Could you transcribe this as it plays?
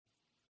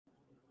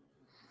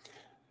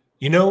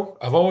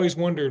I've always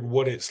wondered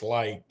what it's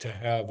like to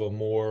have a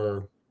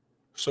more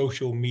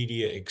social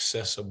media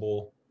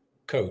accessible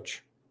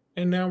coach.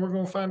 And now we're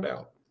going to find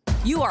out.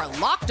 You are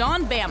Locked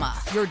On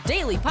Bama, your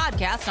daily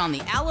podcast on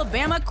the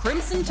Alabama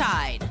Crimson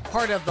Tide,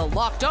 part of the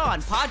Locked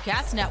On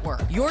Podcast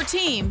Network, your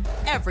team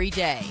every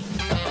day.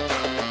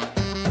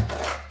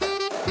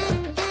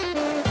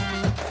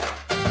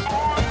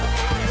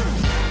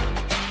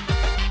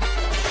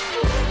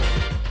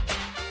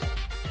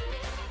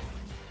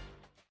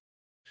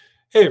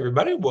 Hey,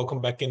 everybody. Welcome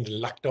back into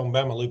Locked On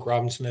Bama. Luke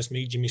Robinson, that's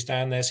me. Jimmy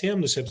Stein, that's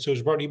him. This episode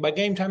is brought to you by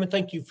Game Time, and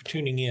thank you for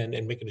tuning in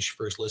and making us your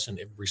first listen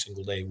every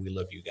single day. We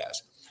love you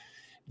guys.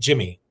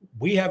 Jimmy,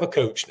 we have a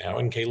coach now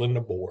in Kalen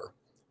DeBoer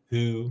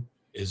who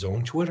is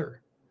on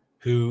Twitter,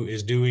 who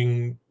is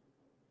doing,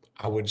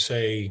 I would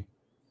say,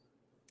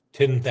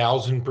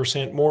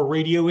 10,000% more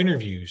radio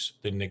interviews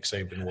than Nick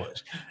Saban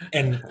was.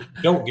 And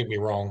don't get me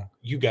wrong,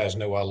 you guys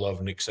know I love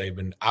Nick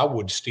Saban. I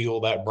would steal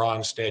that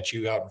bronze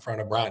statue out in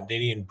front of Bryant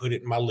Denny and put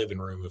it in my living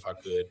room if I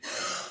could.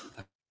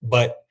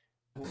 But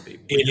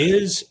it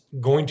is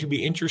going to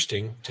be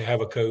interesting to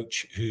have a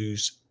coach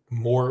who's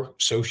more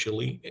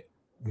socially,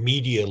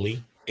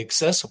 medially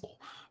accessible.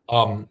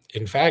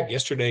 In fact,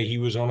 yesterday he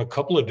was on a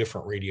couple of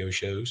different radio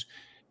shows,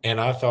 and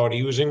I thought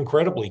he was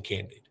incredibly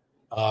candid.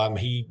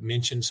 He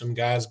mentioned some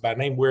guys by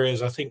name,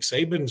 whereas I think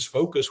Saban's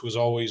focus was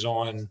always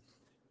on,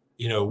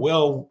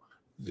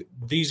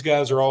 these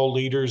guys are all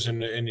leaders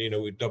and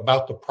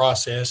about the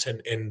process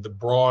and the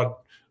broad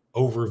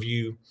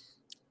overview.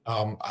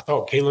 I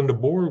thought Kalen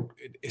DeBoer,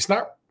 it's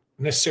not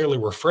necessarily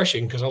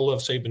refreshing because I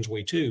love Saban's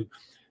way too,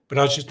 but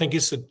I just think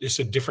it's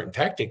a different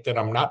tactic that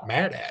I'm not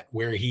mad at,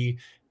 where he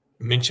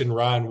mentioned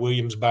Ryan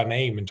Williams by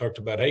name and talked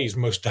about, hey, he's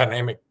the most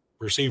dynamic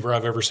receiver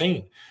I've ever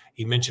seen.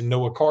 He mentioned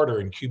Noah Carter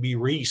and QB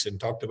Reese and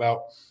talked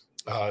about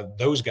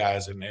those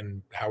guys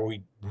and how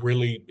he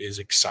really is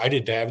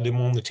excited to have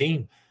them on the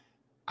team.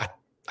 I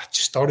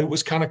just thought it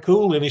was kind of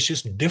cool, and it's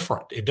just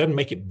different. It doesn't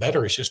make it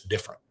better. It's just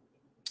different.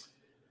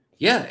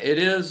 Yeah, it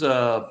is.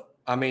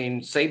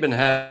 Saban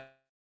had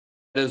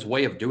his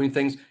way of doing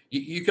things.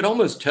 You could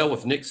almost tell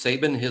with Nick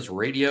Saban, his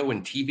radio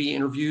and TV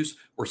interviews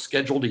were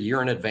scheduled a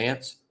year in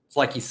advance. It's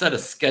like he set a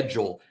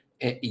schedule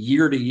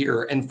year to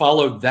year and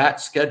followed that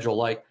schedule.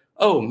 Like,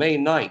 May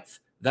 9th,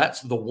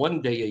 that's the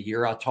one day a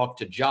year I talk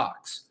to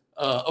jocks.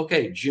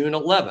 June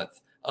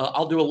 11th,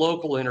 I'll do a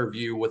local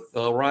interview with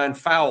Ryan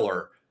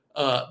Fowler.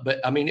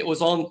 It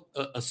was on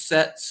a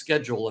set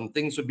schedule, and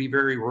things would be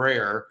very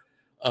rare,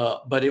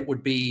 but it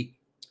would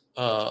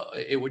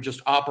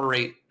just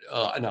operate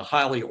in a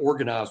highly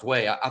organized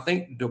way. I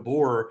think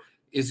DeBoer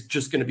is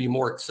just going to be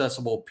more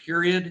accessible,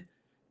 period.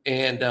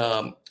 And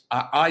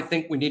I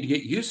think we need to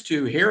get used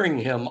to hearing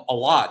him a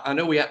lot. I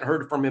know we haven't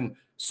heard from him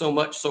so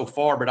much so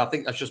far, but I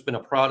think that's just been a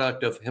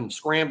product of him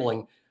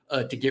scrambling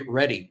to get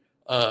ready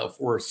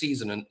for a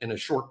season in a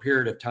short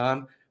period of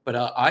time. But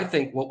I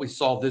think what we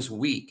saw this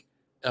week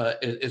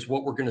is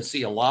what we're going to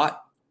see a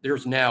lot.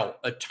 There's now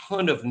a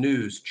ton of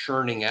news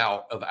churning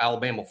out of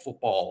Alabama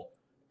football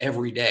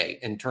every day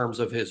in terms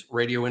of his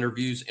radio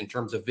interviews, in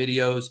terms of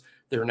videos.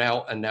 They're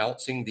now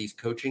announcing these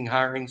coaching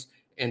hirings.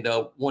 And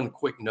one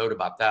quick note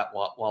about that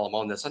while I'm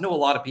on this. I know a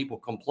lot of people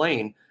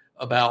complain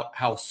about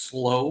how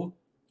slow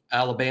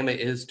Alabama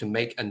is to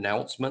make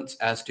announcements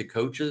as to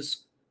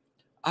coaches.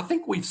 I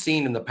think we've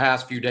seen in the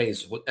past few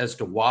days as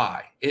to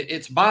why.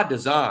 It's by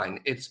design.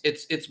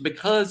 It's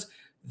because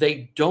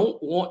they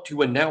don't want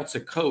to announce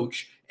a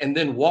coach and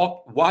then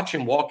watch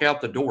him walk out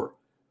the door.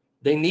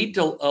 They need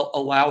to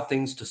allow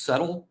things to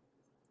settle.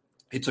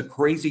 It's a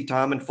crazy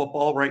time in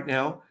football right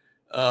now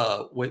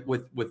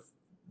with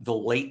the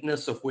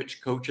lateness of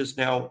which coaches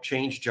now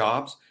change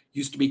jobs.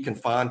 Used to be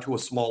confined to a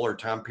smaller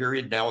time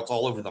period. Now it's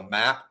all over the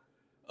map,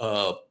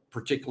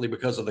 particularly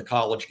because of the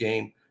college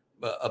game,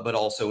 but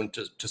also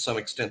to some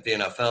extent the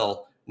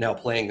NFL now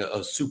playing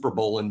a Super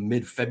Bowl in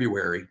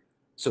mid-February.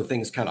 So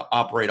things kind of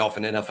operate off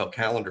an NFL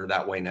calendar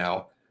that way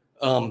now.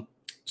 I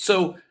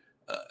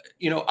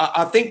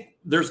think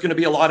there's going to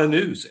be a lot of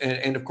news.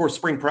 And of course,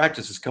 spring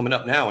practice is coming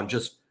up now in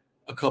just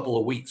a couple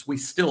of weeks. We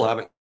still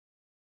haven't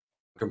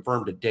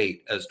confirmed a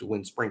date as to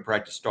when spring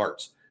practice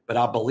starts, but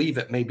I believe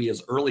it may be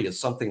as early as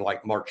something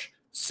like March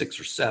 6th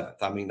or 7th.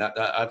 I mean,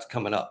 that's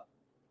coming up.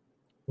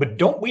 But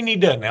don't we need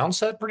to announce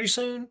that pretty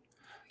soon?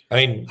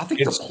 I think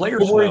the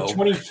players February know.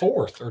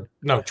 24th or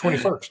no,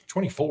 21st,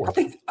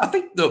 24th. I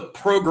think the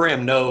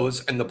program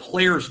knows and the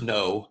players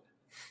know.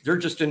 They're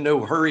just in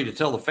no hurry to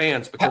tell the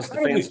fans because the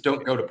fans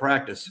don't go to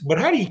practice. But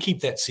how do you keep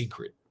that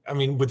secret?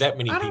 With that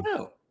many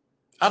people?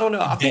 I don't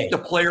know. I think the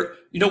player,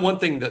 one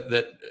thing that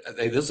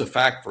this is a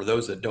fact for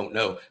those that don't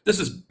know, this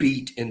is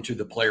beat into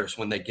the players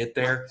when they get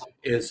there,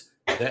 is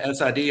the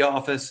SID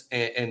office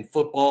and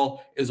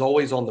football is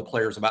always on the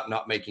players about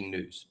not making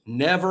news.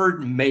 Never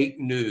make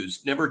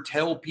news. Never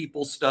tell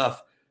people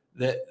stuff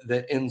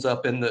that ends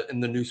up in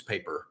the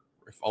newspaper.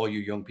 If all you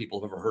young people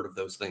have ever heard of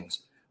those things.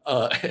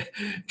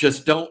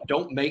 Just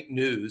don't make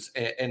news.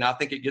 And I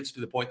think it gets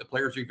to the point the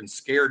players are even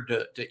scared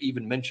to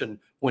even mention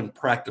when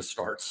practice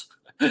starts.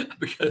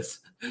 because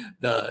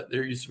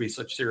there used to be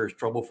such serious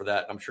trouble for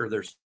that. I'm sure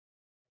there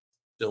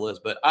still is,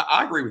 but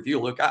I agree with you,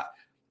 Luke.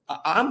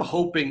 I'm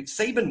hoping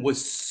Saban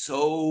was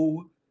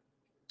so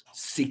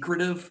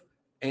secretive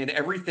and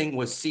everything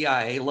was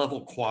CIA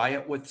level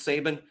quiet with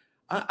Saban.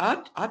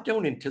 I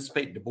don't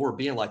anticipate DeBoer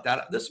being like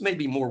that. This may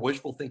be more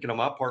wishful thinking on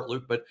my part,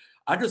 Luke, but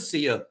I just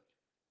see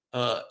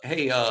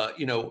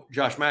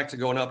Josh Maxa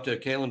going up to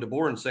Kalen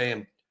DeBoer and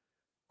saying,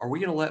 "Are we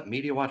going to let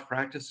media watch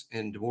practice?"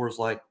 And DeBoer's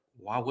like,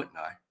 "Why wouldn't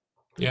I?"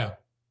 Yeah.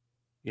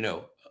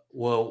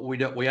 Well, we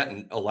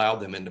hadn't allowed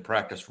them into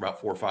practice for about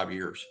 4 or 5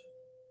 years.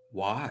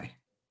 Why?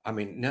 I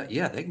mean, no,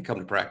 yeah, they can come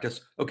to practice.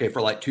 Okay,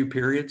 for like 2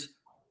 periods.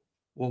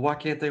 Well, why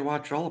can't they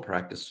watch all of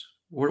practice?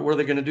 What are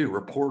they going to do?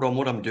 Report on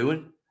what I'm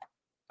doing?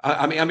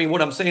 I mean,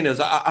 what I'm saying is,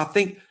 I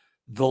think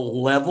the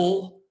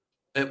level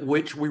at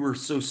which we were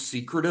so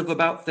secretive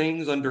about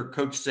things under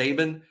Coach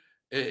Saban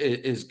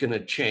is going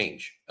to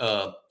change.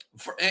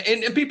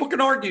 And people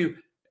can argue,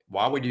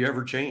 why would you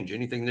ever change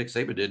anything Nick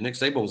Saban did? Nick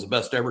Saban was the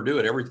best to ever do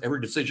it.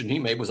 Every decision he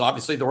made was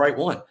obviously the right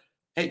one.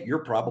 Hey,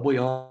 you're probably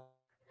on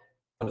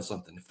to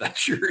something if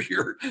that's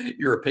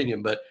your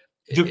opinion. But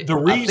the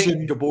reason I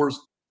think DeBoer's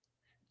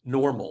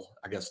normal,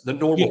 I guess, the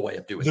normal way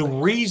of doing the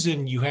things.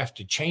 reason you have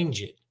to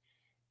change it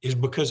is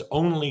because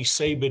only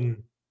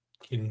Saban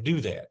can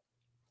do that.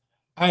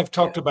 I have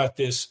talked about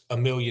this a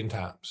million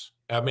times.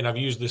 I mean, I've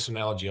used this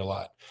analogy a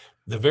lot.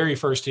 The very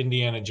first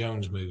Indiana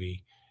Jones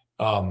movie,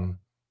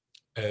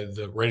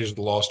 the Raiders of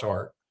the Lost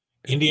Ark,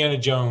 Indiana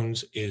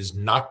Jones is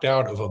knocked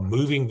out of a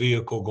moving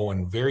vehicle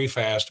going very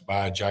fast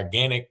by a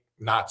gigantic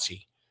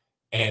Nazi.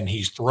 And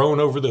he's thrown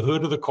over the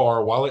hood of the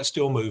car while it's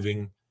still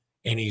moving.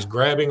 And he's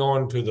grabbing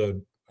onto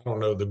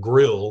the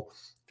grill.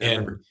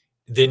 And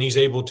then he's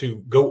able to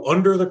go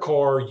under the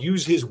car,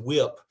 use his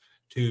whip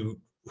to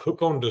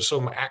hook onto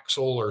some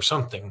axle or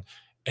something.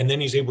 And then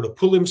he's able to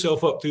pull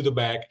himself up through the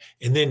back.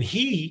 And then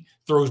he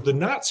throws the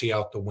Nazi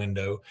out the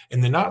window.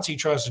 And the Nazi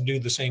tries to do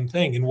the same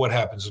thing. And what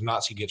happens? The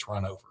Nazi gets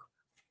run over.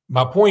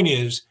 My point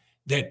is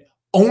that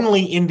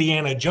only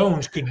Indiana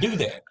Jones could do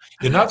that.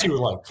 The Nazi was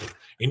like,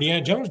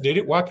 Indiana Jones did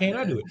it. Why can't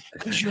I do it?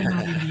 Because you're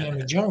not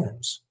Indiana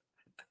Jones.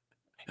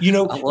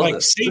 Like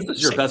this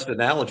is your best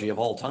analogy of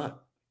all time.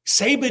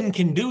 Saban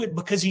can do it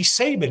because he's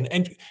Saban.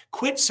 And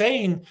quit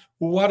saying,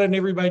 well, why didn't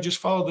everybody just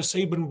follow the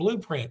Saban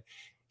blueprint?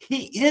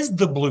 He is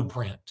the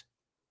blueprint.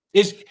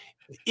 It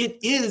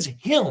is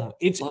him.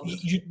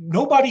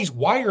 Nobody's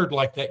wired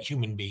like that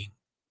human being,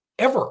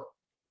 ever.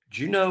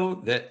 Do you know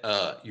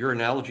that your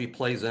analogy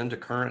plays into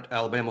current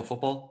Alabama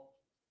football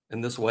in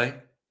this way?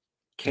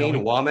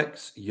 Kane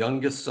Womack's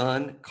youngest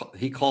son,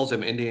 he calls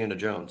him Indiana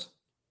Jones.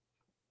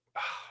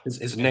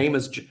 His name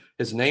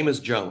is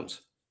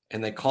Jones,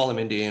 and they call him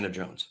Indiana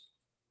Jones.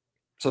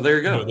 So there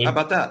you go. How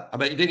about that? I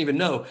bet you didn't even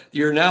know.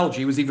 Your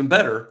analogy was even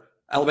better,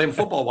 Alabama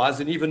football-wise,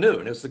 than you even knew.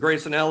 And it's the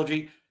greatest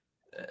analogy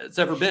it's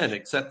ever been,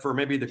 except for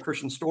maybe the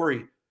Christian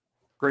story,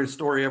 greatest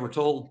story ever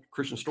told,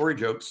 Christian story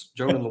jokes,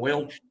 Jonah and the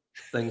whale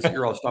things that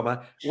you're always talking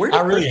about.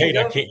 I really hate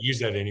I can't use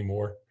that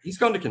anymore. He's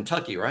gone to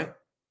Kentucky, right?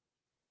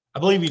 I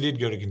believe he did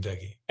go to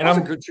Kentucky. And that's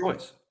a good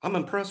choice. I'm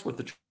impressed with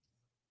the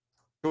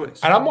choice.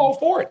 And I'm all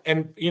for it.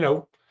 And,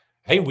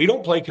 hey, we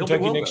don't play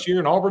Kentucky next year,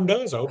 and Auburn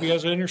does. I hope he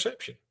has an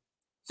interception.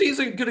 See, he's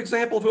a good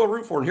example of who I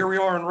root for, and here we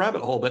are in a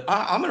rabbit hole. But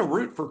I'm going to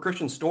root for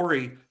Christian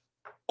Story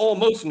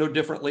almost no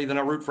differently than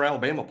I root for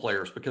Alabama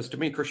players, because to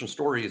me, Christian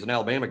Story is an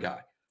Alabama guy.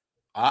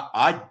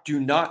 I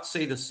do not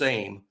say the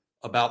same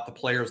about the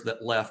players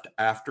that left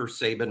after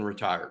Saban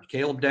retired.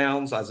 Caleb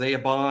Downs, Isaiah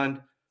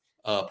Bond,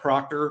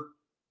 Proctor.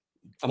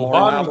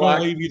 Bond is going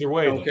to leave either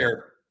way.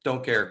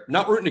 Don't care.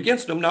 Not rooting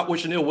against them, not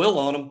wishing ill will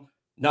on them.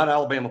 Not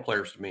Alabama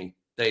players to me.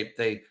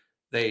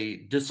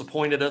 They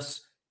disappointed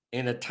us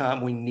in a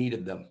time we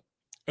needed them.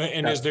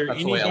 And is there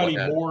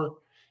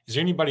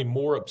anybody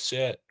more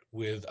upset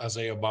with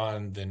Isaiah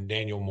Bond than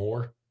Daniel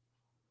Moore?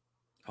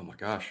 Oh my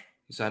gosh,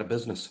 he's out of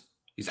business.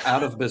 He's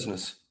out of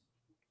business.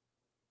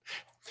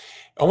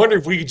 I wonder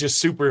if we could just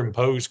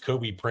superimpose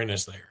Kobe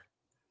Prentice there.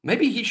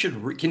 Maybe he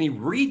should. Can he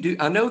redo?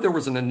 I know there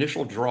was an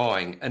initial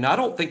drawing, and I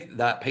don't think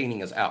that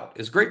painting is out.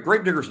 Is Grave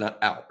Digger's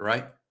not out,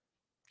 right?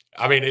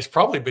 I mean, it's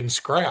probably been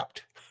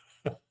scrapped.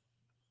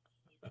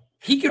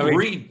 He could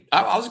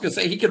I was going to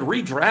say he could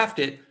redraft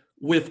it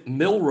with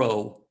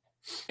Milroe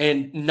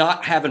and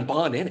not having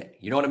Bond in it.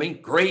 You know what I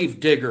mean?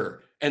 Grave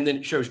Digger. And then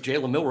it shows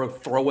Jalen Milroe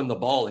throwing the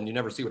ball and you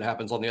never see what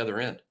happens on the other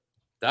end.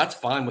 That's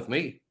fine with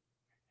me.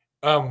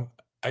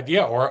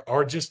 Yeah.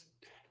 Or just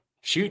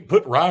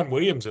put Ryan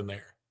Williams in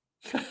there.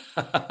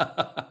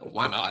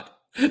 Why not?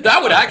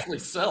 That would actually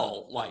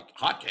sell like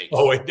hotcakes.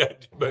 Oh,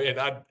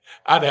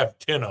 I'd have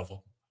 10 of them.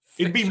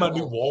 It'd be my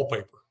new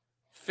wallpaper.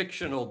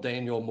 Fictional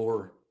Daniel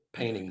Moore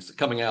paintings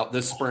coming out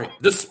this spring.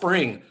 This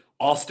spring,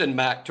 Austin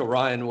Mack to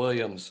Ryan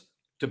Williams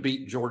to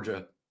beat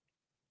Georgia.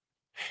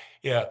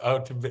 Yeah,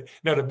 if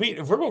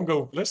we're going to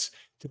go,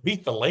 to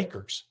beat the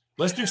Lakers.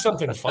 Let's do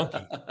something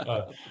funky.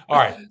 All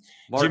right.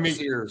 Mark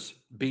Sears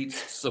beats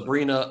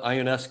Sabrina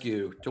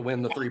Ionescu to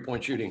win the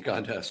 3-point shooting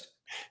contest.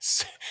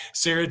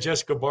 Sarah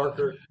Jessica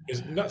Barker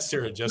is not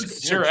Sarah Jessica.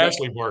 Sarah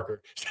Ashley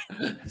Barker.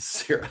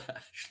 Sarah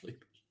Ashley.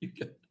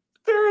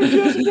 Sarah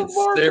Jessica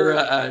Barker.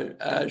 Sarah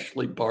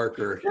Ashley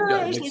Barker.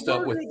 Sarah Ashley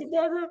Barker in the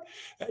background.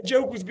 That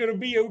joke was going to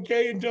be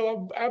okay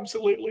until I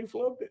absolutely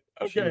flubbed it.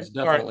 Okay.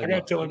 All right. I got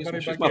to tell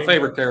everybody she's my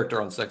favorite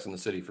character on Sex and the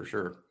City for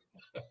sure.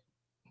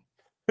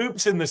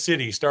 Hoops in the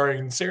City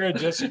starring Sarah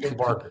Jessica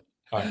Barker.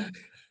 All right.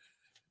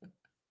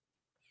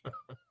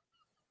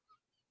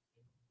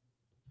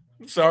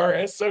 I'm sorry.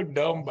 That's so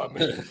dumb by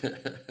me.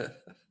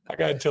 I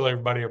got to tell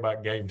everybody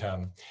about Game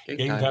Time.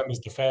 Game Time is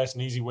the fast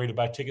and easy way to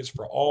buy tickets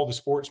for all the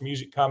sports,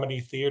 music, comedy,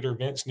 theater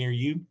events near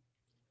you.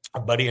 A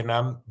buddy of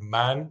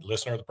mine,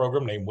 listener of the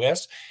program named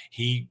Wes,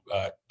 he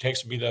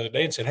texted me the other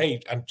day and said,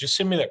 hey, just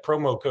send me that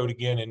promo code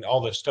again and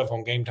all the stuff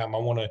on Game Time. I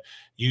want to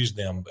use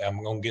them.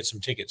 I'm going to get some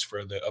tickets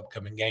for the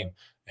upcoming game.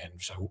 And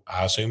so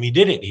I assume he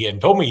did it. He hadn't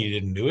told me he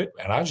didn't do it,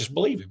 and I just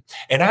believe him.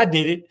 And I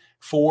did it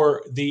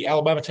for the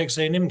Alabama-Texas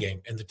A&M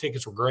game, and the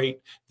tickets were great.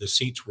 The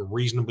seats were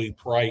reasonably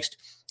priced,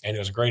 and it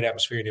was a great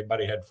atmosphere, and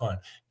everybody had fun.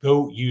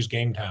 Go use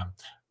Game Time.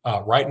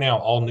 Right now,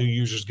 all new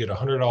users get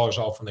 $100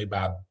 off when they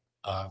buy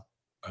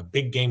a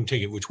big game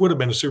ticket, which would have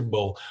been a Super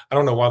Bowl. I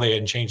don't know why they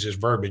hadn't changed this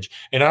verbiage.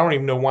 And I don't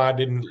even know why I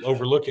didn't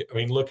look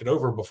it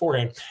over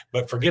beforehand,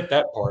 but forget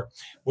that part.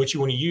 What you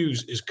want to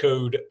use is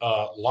code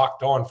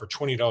locked on for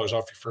 $20 off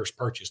your first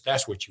purchase.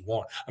 That's what you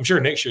want. I'm sure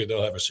next year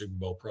they'll have a Super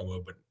Bowl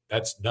promo, but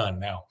that's done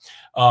now.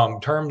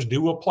 Terms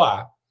do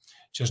apply.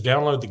 Just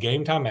download the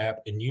Game Time app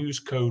and use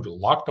code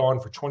locked on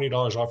for $20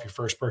 off your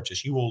first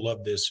purchase. You will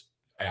love this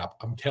app.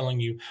 I'm telling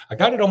you, I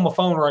got it on my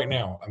phone right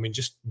now. I mean,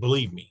 just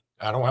believe me.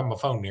 I don't have my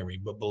phone near me,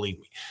 but believe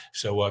me.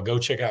 So go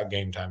check out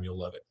Game Time. You'll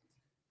love it.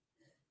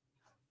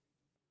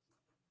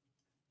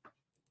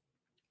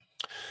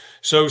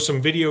 So some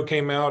video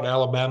came out,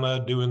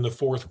 Alabama doing the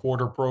fourth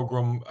quarter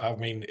program. I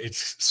mean,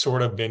 it's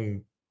sort of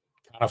been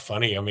kind of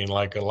funny. I mean,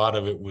 like a lot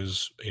of it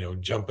was,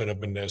 jumping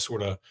up in that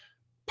sort of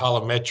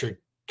plyometric,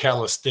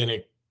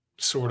 calisthenic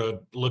sort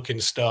of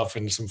looking stuff.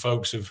 And some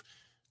folks have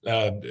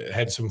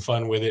had some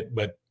fun with it,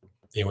 but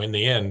in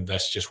the end,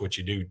 that's just what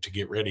you do to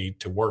get ready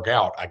to work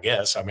out, I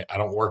guess. I mean, I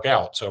don't work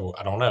out, so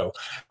I don't know.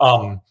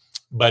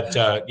 But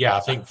I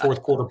think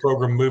fourth quarter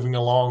program moving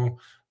along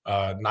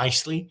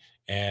nicely,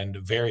 and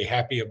very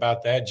happy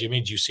about that. Jimmy,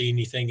 did you see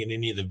anything in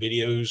any of the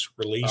videos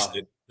released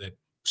that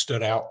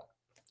stood out?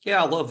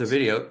 Yeah, I love the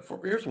video.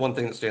 Here's one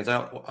thing that stands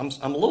out. I'm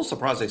a little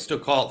surprised they still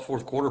call it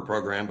fourth quarter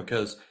program,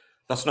 because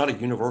that's not a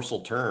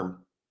universal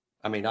term.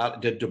 I mean,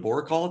 did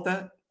DeBoer call it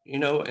that,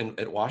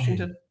 at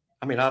Washington?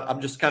 Mm-hmm. I mean, I'm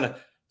just kind of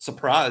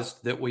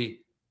surprised that we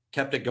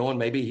kept it going.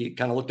 Maybe he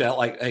kind of looked at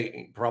like,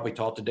 hey, probably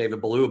talked to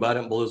David Ballou about it,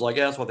 and Ballou's like,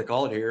 yeah, that's what they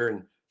call it here,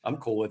 and I'm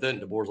cool with it.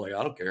 And DeBoer's like,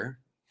 I don't care.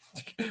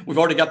 We've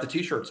already got the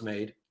T-shirts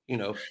made,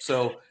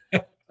 so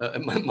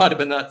it might have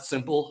been that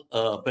simple,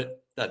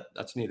 but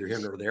that's neither here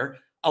nor there.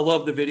 I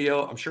love the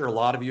video. I'm sure a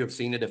lot of you have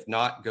seen it. If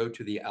not, go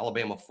to the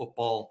Alabama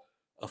football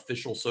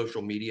official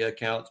social media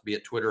accounts, be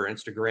it Twitter or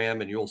Instagram,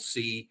 and you'll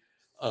see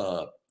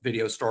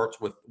video starts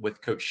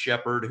with Coach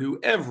Shepard, who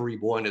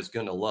everyone is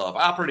going to love.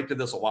 I predicted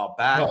this a while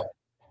back.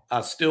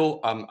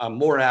 I'm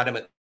more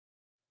adamant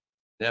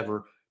than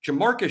ever.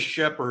 Jamarcus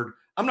Shepard,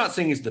 I'm not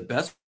saying he's the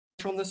best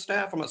on this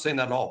staff. I'm not saying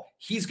that at all.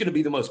 He's going to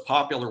be the most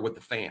popular with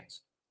the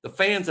fans. The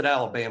fans at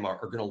Alabama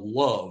are going to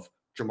love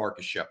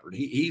Jamarcus Shepard.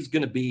 He's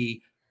going to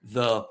be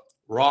the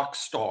rock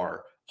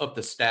star of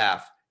the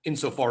staff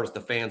insofar as the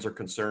fans are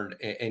concerned.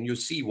 And you'll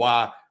see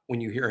why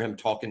when you hear him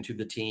talking to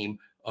the team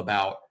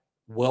about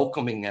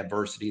welcoming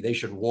adversity. They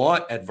should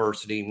want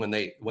adversity when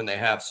they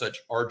have such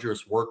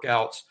arduous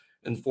workouts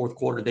in the fourth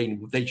quarter.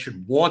 They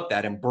should want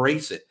that,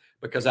 embrace it,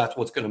 because that's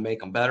what's going to make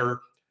them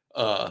better.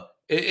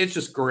 It's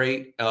just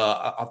great.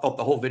 I thought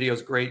the whole video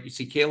is great. You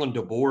see Kalen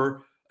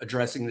DeBoer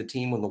addressing the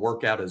team when the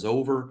workout is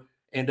over.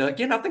 And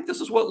again, I think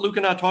this is what Luke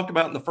and I talked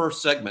about in the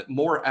first segment,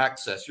 more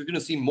access. You're going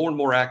to see more and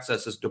more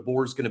access as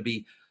DeBoer is going to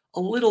be a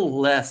little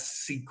less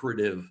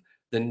secretive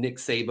than Nick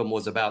Saban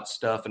was about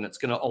stuff. And it's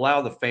going to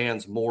allow the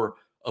fans more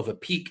of a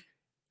peek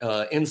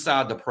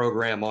inside the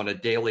program on a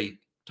daily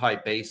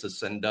type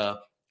basis. And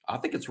I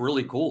think it's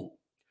really cool.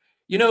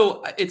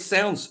 It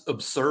sounds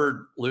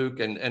absurd, Luke,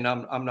 and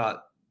I'm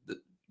not,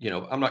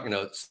 I'm not going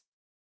to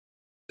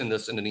send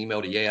this in an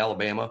email to Yay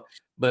Alabama,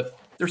 but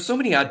there's so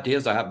many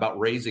ideas I have about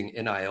raising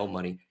NIL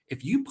money.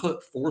 If you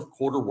put fourth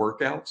quarter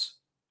workouts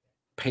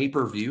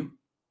pay-per-view,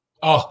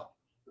 I'd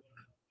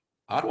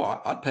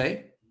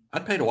pay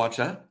to watch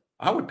that.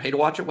 I would pay to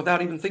watch it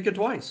without even thinking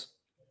twice.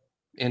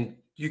 And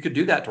you could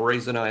do that to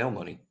raise NIL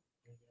money.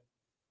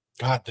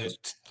 God,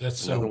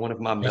 that's another one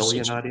of my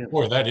million ideas.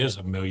 Boy, that is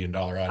 $1 million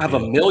idea. I have a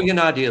million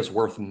ideas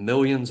worth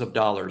millions of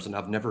dollars, and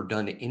I've never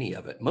done any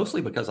of it,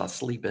 mostly because I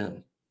sleep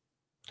in.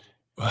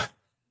 That's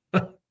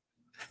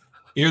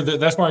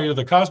why you're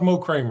the Cosmo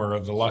Kramer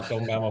of the Locked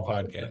On Bama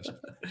podcast.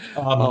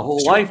 My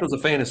whole life is a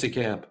fantasy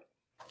camp.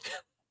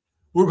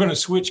 We're going to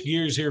switch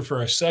gears here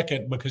for a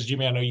second because,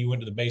 Jimmy, I know you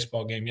went to the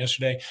baseball game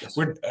yesterday. Yes.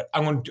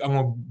 I'm going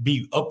to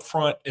be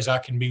upfront as I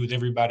can be with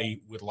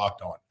everybody with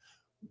Locked On.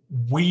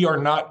 we are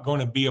not going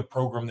to be a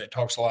program that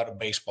talks a lot of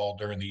baseball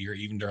during the year,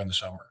 even during the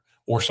summer,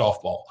 or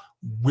softball.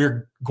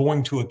 We're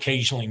going to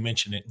occasionally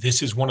mention it.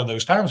 This is one of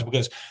those times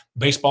because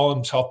baseball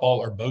and softball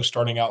are both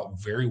starting out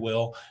very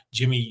well.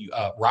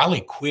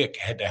 Riley Quick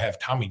had to have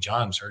Tommy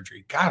John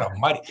surgery. God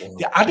almighty.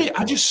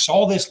 I just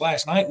saw this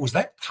last night. Was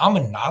that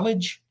common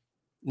knowledge?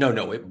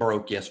 No, it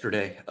broke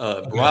yesterday.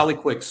 Okay. Riley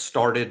Quick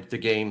started the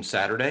game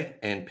Saturday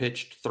and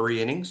pitched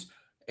 3 innings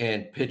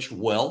and pitched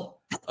well.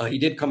 He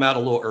did come out a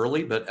little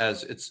early, but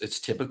as it's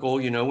typical,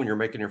 when you're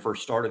making your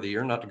first start of the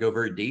year, not to go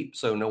very deep.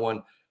 So no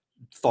one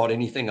thought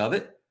anything of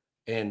it.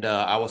 And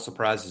I was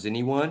surprised as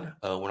anyone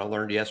when I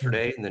learned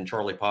yesterday. And then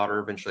Charlie Potter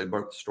eventually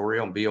broke the story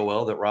on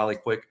BOL that Riley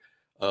Quick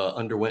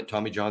underwent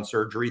Tommy John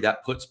surgery.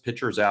 That puts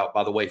pitchers out,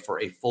 by the way,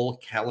 for a full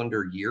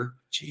calendar year.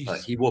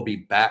 He will be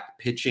back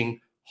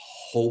pitching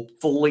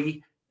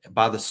hopefully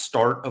by the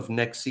start of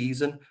next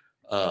season,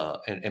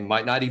 and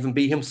might not even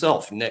be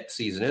himself next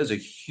season. It is a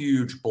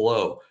huge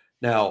blow.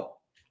 Now,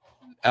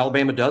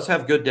 Alabama does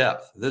have good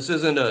depth. This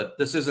isn't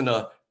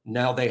a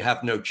now they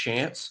have no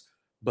chance,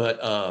 but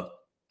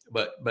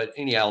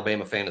any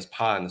Alabama fan is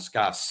pie in the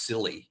sky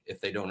silly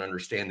if they don't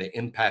understand the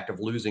impact of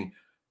losing.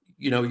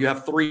 You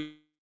have 3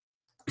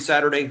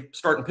 Saturday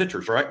starting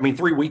pitchers, right? I mean,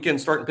 3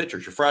 weekend starting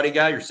pitchers. Your Friday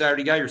guy, your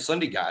Saturday guy, your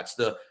Sunday guy.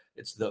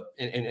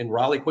 And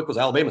Riley Quick was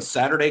Alabama's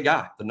Saturday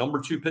guy, the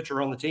number 2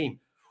 pitcher on the team.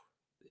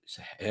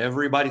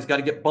 Everybody's got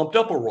to get bumped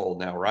up a roll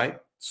now, right?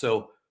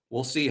 So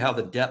we'll see how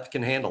the depth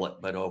can handle it.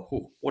 But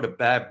what a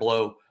bad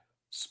blow,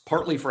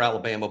 partly for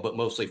Alabama, but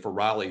mostly for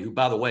Riley, who,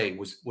 by the way,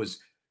 was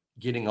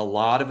getting a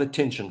lot of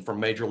attention from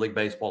Major League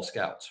Baseball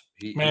scouts.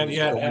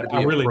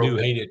 I really do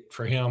hate it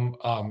for him.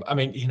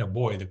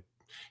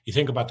 You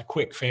think about the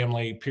Quick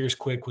family. Pierce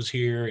Quick was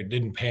here. It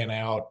didn't pan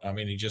out. I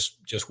mean, he just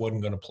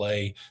wasn't going to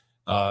play.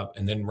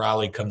 And then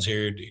Riley comes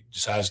here,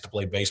 decides to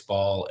play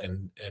baseball,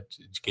 and it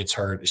gets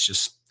hurt. It's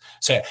just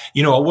sad.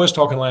 I was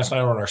talking last night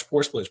on our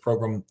Sports Blitz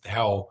program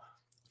how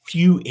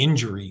few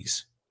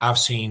injuries I've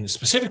seen,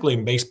 specifically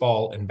in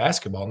baseball and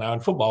basketball. Now, in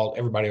football,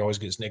 everybody always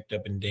gets nicked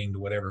up and dinged or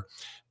whatever.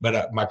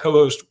 But my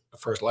co-host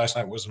first last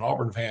night was an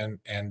Auburn fan,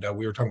 and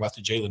we were talking about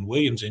the Jalen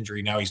Williams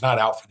injury. Now, he's not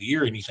out for the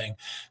year or anything,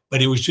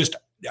 but it was just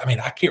 – I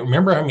can't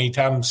remember how many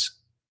times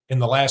in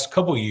the last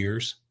couple of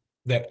years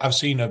that I've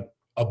seen a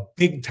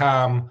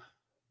big-time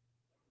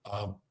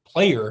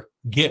player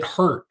get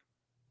hurt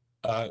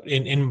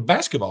in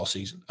basketball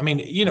season. I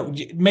mean,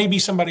 maybe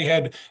somebody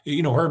had,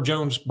 Herb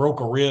Jones broke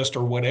a wrist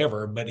or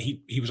whatever, but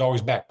he was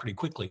always back pretty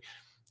quickly.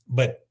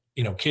 But,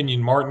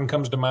 Kenyon Martin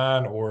comes to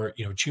mind, or,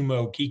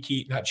 Chumo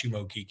Kiki, not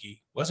Chumo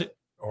Kiki, was it?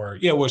 Or,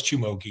 yeah, it was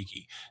Chumo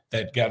Kiki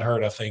that got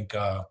hurt, I think,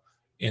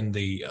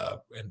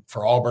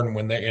 for Auburn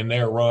when they in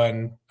their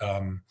run.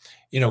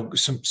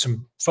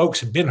 Some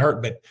folks have been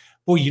hurt, but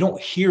boy, you don't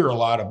hear a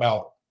lot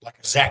about like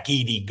a Zach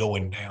Edey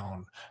going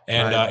down.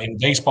 And right. In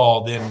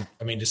baseball, then,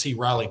 to see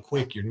Riley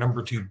Quick, your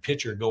number 2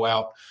 pitcher, go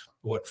out,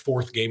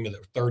 third game of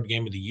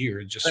the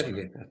year. Just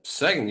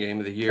second game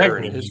of the year,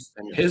 and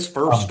his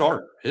first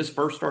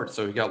start.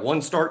 So he got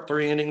 1 start,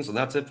 3 innings, and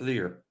that's it for the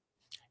year.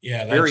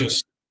 Yeah, very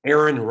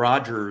Aaron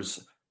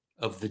Rodgers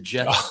of the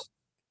Jets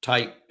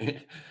type.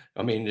 It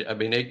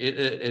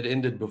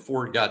ended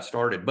before it got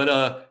started.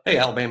 But hey,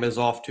 Alabama is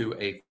off to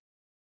a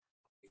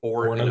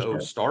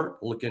 4-0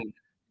 start, looking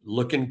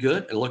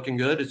good.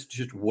 It's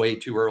just way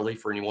too early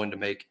for anyone to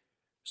make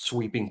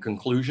sweeping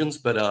conclusions,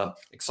 but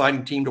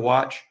exciting team to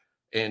watch,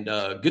 and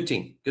good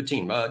team.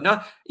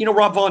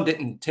 Rob Vaughn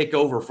didn't take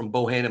over from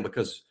Bohannon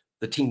because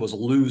the team was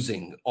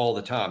losing all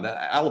the time.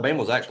 Alabama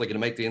was actually going to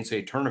make the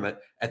NCAA tournament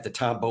at the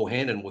time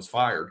Bohannon was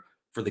fired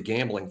for the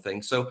gambling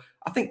thing. So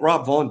I think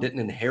Rob Vaughn didn't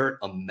inherit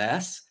a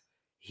mess.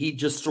 He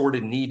just sort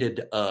of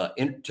needed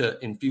to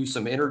infuse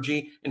some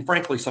energy and,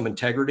 frankly, some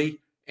integrity.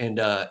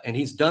 And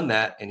he's done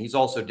that. And he's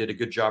also did a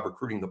good job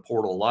recruiting the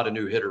portal, a lot of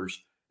new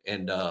hitters,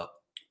 and a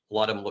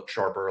lot of them look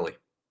sharp early.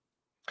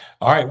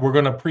 All right, we're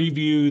going to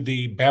preview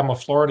the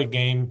Bama-Florida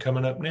game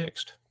coming up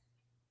next.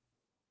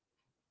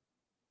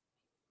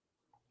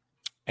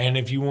 And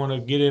if you want to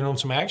get in on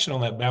some action on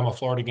that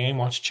Bama-Florida game,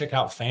 why don't you check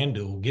out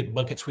FanDuel. Get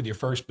buckets with your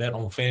first bet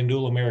on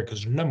FanDuel,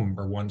 America's #1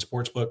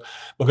 sportsbook.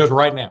 Because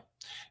right now,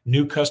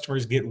 new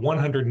customers get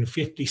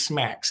 150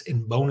 smacks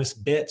in bonus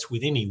bets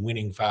with any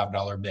winning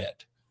 $5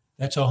 bet.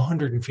 That's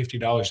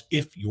 $150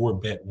 if your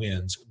bet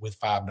wins with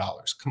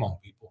 $5. Come on,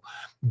 people.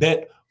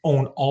 Bet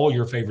on all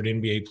your favorite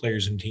NBA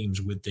players and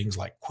teams with things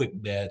like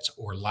quick bets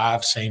or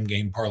live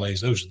same-game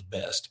parlays. Those are the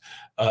best.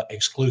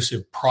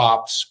 Exclusive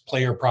props,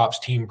 player props,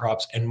 team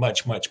props, and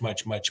much, much,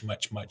 much, much,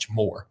 much, much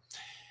more.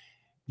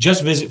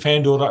 Just visit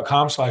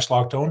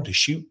FanDuel.com/lockedon to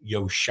shoot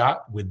your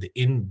shot with the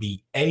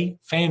NBA.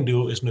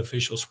 FanDuel is an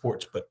official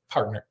sportsbook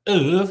partner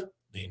of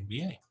the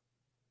NBA.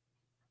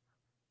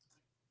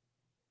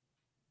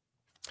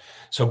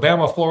 So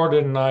Bama,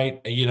 Florida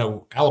tonight,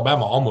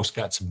 Alabama almost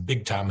got some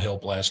big-time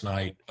help last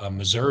night.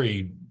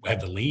 Missouri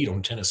had the lead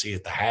on Tennessee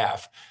at the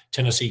half.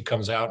 Tennessee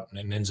comes out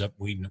and ends up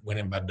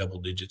winning by double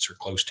digits or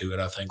close to it,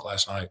 I think,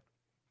 last night.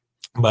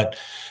 But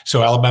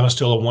so Alabama's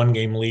still a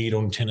 1-game lead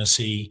on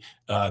Tennessee.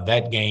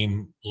 That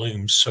game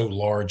looms so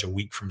large a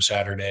week from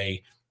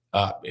Saturday.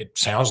 It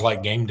sounds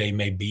like game day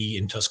may be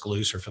in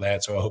Tuscaloosa for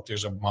that, so I hope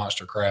there's a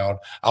monster crowd.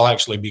 I'll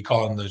actually be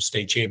calling the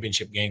state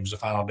championship games the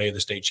final day of the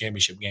state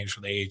championship games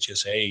for the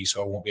AHSA,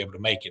 so I won't be able to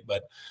make it,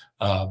 but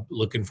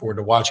looking forward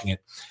to watching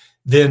it.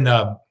 Then,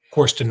 of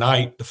course,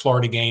 tonight, the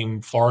Florida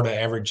game, Florida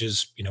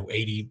averages,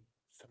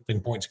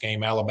 80-something points a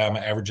game. Alabama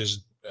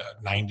averages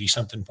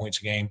 90-something points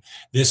a game.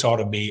 This ought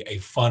to be a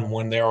fun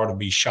one. There ought to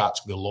be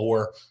shots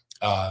galore.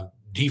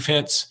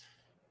 Defense,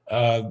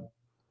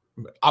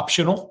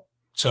 optional.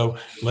 So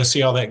let's see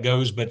how that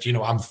goes. But,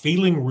 I'm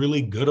feeling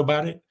really good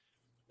about it.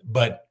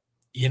 But,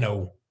 I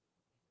know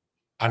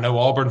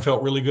Auburn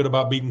felt really good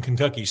about beating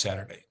Kentucky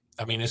Saturday.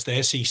 I mean, it's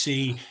the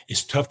SEC.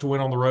 It's tough to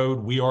win on the road.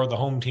 We are the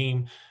home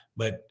team.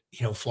 But,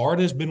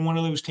 Florida has been one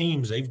of those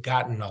teams. They've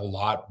gotten a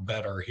lot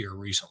better here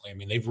recently. I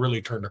mean, they've really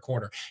turned a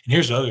corner. And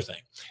here's the other thing.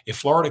 If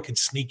Florida could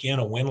sneak in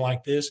a win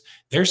like this,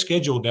 their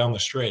schedule down the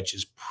stretch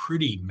is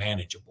pretty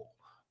manageable.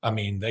 I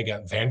mean, they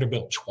got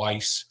Vanderbilt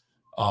twice.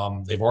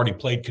 They've already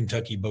played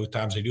Kentucky both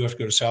times. They do have to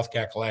go to South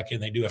Kakalaki,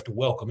 and they do have to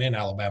welcome in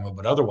Alabama.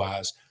 But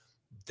otherwise,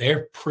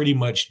 they're pretty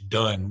much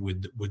done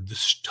with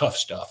this tough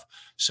stuff.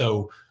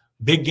 So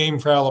big game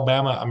for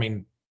Alabama. I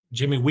mean,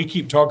 Jimmy, we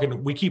keep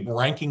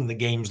ranking the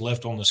games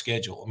left on the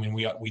schedule. I mean,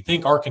 we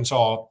think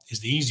Arkansas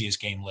is the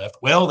easiest game left.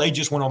 Well, they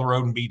just went on the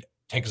road and beat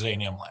Texas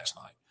A&M last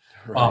night.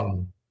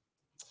 Right.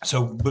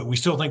 But we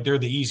still think they're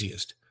the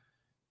easiest.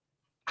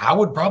 I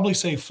would probably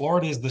say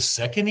Florida is the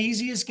second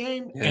easiest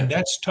game, and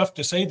that's tough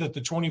to say that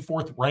the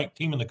 24th ranked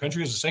team in the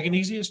country is the second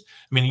easiest.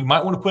 I mean, you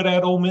might want to put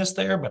out Ole Miss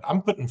there, but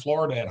I'm putting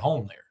Florida at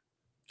home there.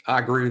 I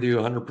agree with you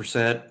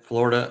 100%.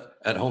 Florida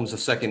at home is the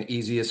second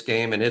easiest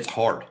game, and it's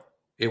hard.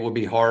 It would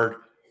be hard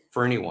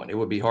for anyone. It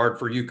would be hard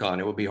for UConn.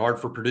 It would be hard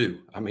for Purdue.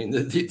 I mean,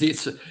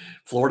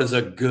 Florida's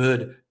a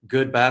good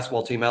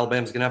basketball team.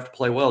 Alabama's going to have to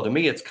play well. To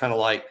me, it's kind of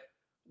like,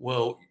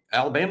 well,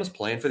 Alabama's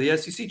playing for the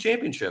SEC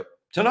championship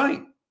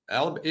tonight.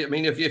 I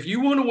mean, if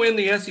you want to win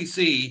the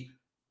SEC,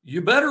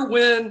 you better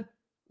win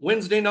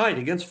Wednesday night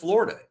against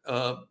Florida.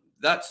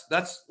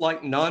 That's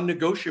like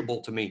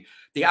non-negotiable to me.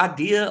 The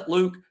idea,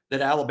 Luke,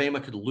 that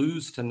Alabama could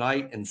lose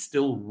tonight and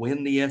still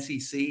win the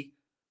SEC,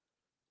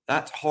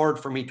 that's hard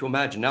for me to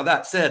imagine. Now,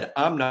 that said,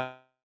 I'm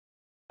not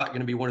going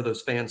to be one of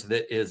those fans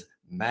that is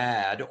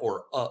mad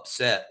or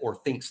upset or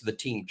thinks the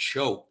team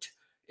choked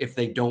if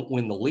they don't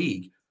win the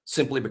league,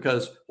 simply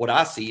because what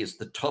I see is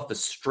the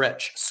toughest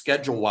stretch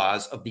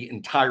schedule-wise of the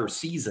entire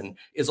season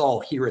is all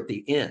here at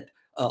the end.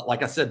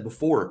 Like I said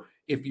before,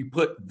 if you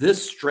put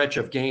this stretch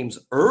of games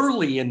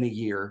early in the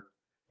year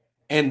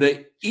and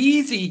the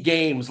easy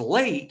games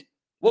late,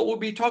 what would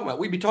we be talking about?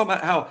 We'd be talking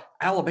about how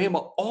Alabama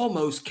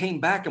almost came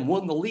back and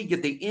won the league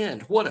at the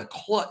end. What a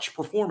clutch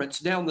performance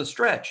down the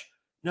stretch.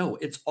 No,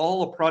 it's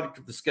all a product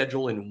of the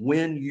schedule and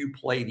when you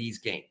play these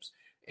games.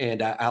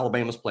 And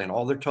Alabama's playing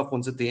all their tough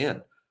ones at the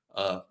end.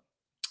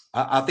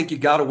 I think you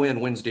got to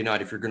win Wednesday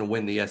night if you're going to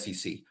win the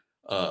SEC.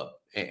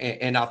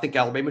 And I think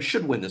Alabama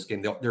should win this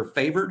game. They're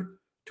favored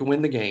to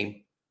win the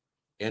game,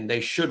 and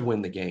they should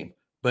win the game.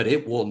 But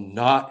it will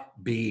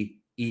not be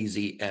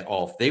easy at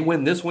all. If they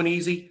win this one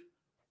easy,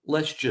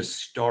 let's just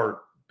start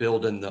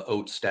building the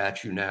Oates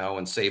statue now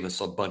and save us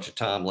a bunch of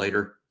time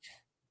later.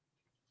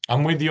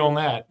 I'm with you on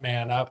that,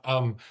 man.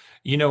 I'm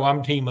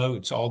Team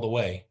Oates all the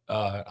way.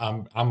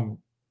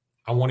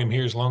 I want him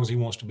here as long as he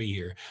wants to be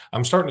here.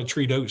 I'm starting to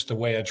treat Oates the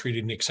way I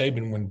treated Nick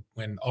Saban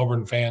when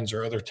Auburn fans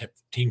or other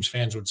teams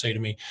fans would say to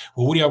me,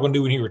 well, what are y'all going to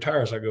do when he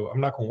retires? I go,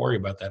 I'm not going to worry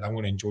about that. I'm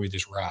going to enjoy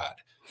this ride.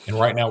 And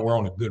right now we're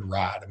on a good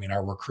ride. I mean,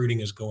 our recruiting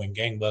is going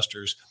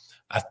gangbusters.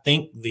 I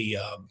think the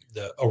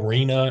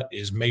arena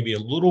is maybe a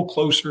little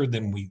closer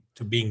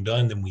to being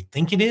done than we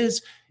think it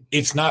is.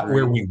 It's not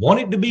where we want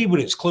it to be, but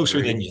it's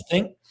closer than you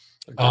think.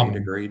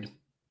 Agreed.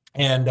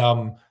 And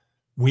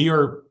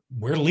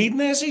we're leading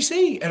the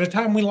SEC at a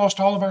time we lost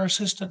all of our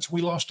assistants.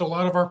 We lost a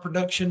lot of our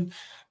production.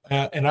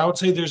 And I would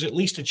say there's at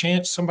least a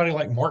chance somebody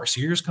like Mark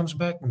Sears comes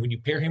back. And when you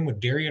pair him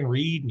with Darian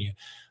Reed and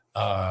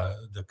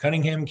the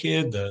Cunningham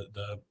kid,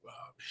 the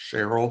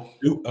Cheryl,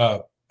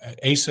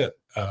 Asa,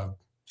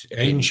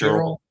 Aiden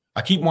Sherrill.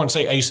 I keep wanting to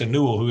say Asa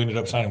Newell, who ended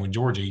up signing with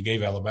Georgia. He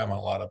gave Alabama a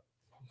lot of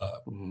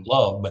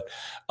love. But,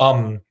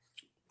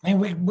 man,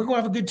 we're going to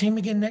have a good team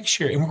again next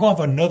year. And we're going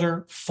to have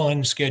another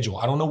fun schedule.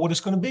 I don't know what it's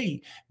going to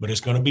be, but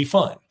it's going to be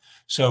fun.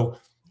 So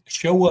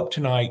show up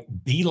tonight,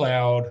 be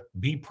loud,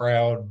 be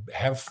proud,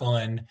 have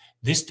fun.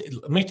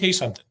 Let me tell you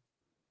something.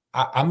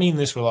 I mean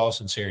this with all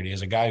sincerity.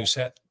 As a guy who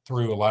sat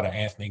through a lot of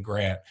Anthony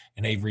Grant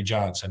and Avery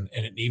Johnson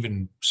and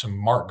even some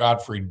Mark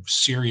Godfrey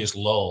serious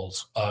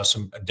lulls,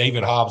 some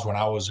David Hobbs when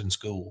I was in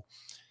school.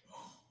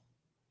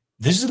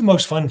 This is the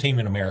most fun team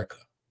in America.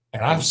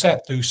 And I've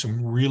sat through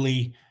some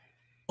really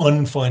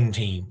unfun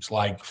teams,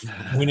 like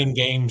winning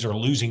games or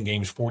losing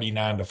games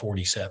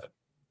 49-47.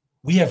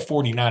 We have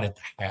 49 at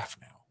the half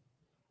now.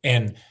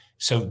 And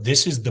so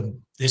this is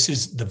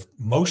the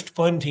most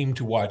fun team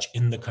to watch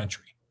in the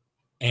country.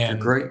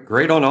 And they're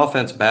great on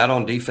offense, bad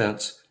on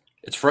defense.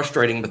 It's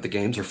frustrating, but the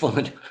games are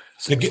fun.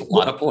 So it's a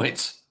lot of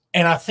points.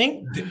 And I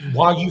think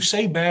while you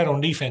say bad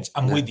on defense,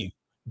 I'm with you.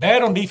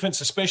 Bad on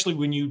defense, especially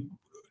when you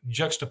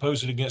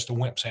juxtapose it against a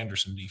Wimp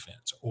Sanderson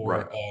defense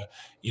or,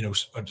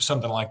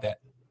 something like that.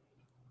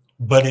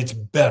 But it's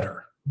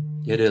better.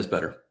 It is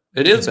better.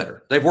 It is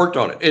better. They've worked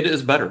on it. It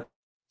is better.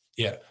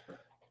 Yeah.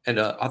 And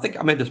I think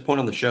I made this point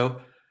on the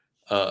show.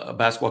 A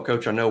basketball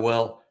coach I know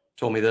well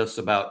told me this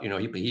about,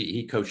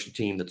 he coached a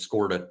team that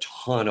scored a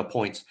ton of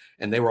points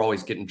and they were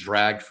always getting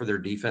dragged for their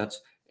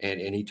defense.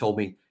 And he told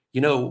me,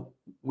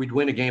 we'd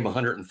win a game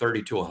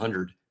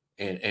 130-100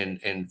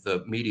 and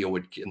the media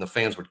and the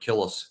fans would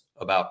kill us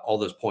about all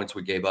those points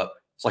we gave up.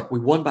 It's like we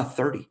won by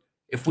 30.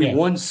 If we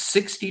won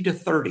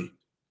 60-30,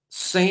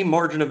 same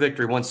margin of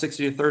victory, won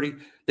 60-30,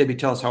 they'd be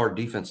telling us how our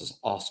defense is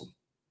awesome.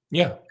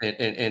 Yeah.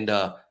 And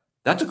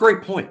that's a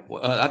great point.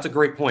 That's a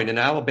great point. And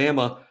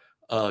Alabama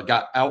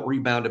got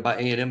out-rebounded by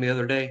A&M the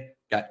other day,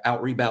 got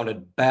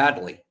out-rebounded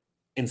badly,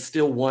 and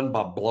still won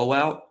by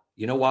blowout.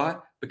 You know why?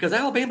 Because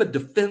Alabama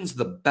defends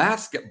the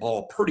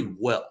basketball pretty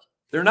well.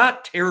 They're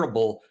not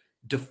terrible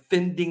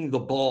defending the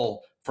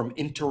ball from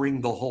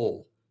entering the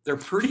hole. They're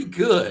pretty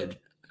good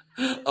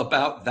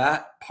about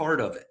that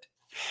part of it.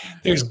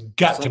 There's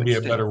got to be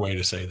a better way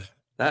to say that.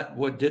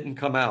 That didn't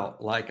come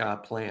out like I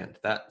planned.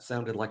 That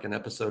sounded like an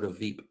episode of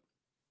Veep.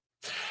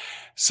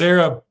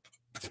 Sarah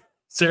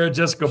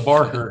Jessica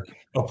Barker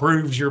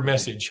approves your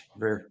message.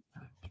 Very,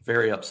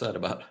 very upset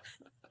about it.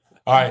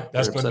 All right,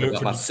 that's going to do it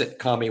for my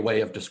sitcom-y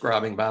way of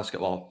describing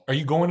basketball. Are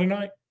you going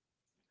tonight?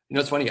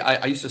 It's funny.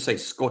 I used to say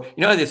score.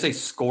 You know how they say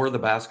score the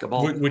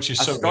basketball? Which is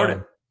so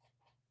started.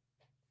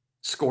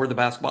 Score the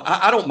basketball.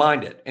 I don't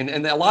mind it.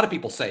 And a lot of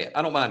people say it.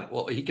 I don't mind it.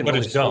 Well, he can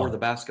really score the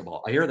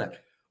basketball. I hear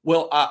that.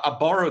 Well, I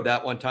borrowed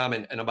that one time,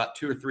 and about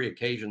 2 or 3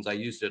 occasions I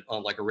used it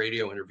on like a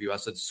radio interview. I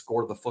said,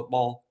 score the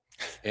football.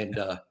 And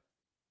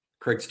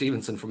Craig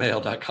Stevenson from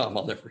AL.com,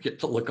 I'll never forget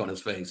the look on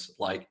his face.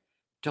 Like,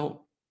 don't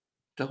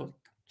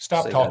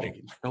stop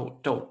talking.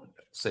 Don't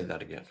say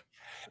that again.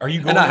 Are you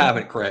going? And I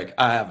haven't, Craig.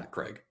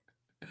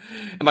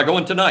 Am I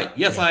going tonight?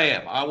 Yes, I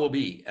am. I will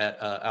be at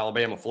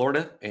Alabama,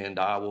 Florida, and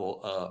I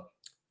will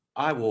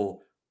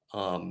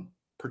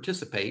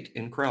participate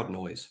in crowd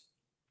noise.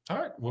 All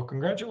right. Well,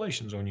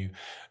 congratulations on you.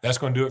 That's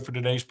going to do it for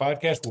today's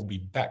podcast. We'll be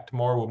back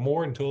tomorrow with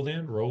more. Until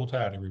then, roll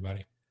tide,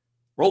 everybody.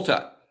 Roll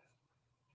tide.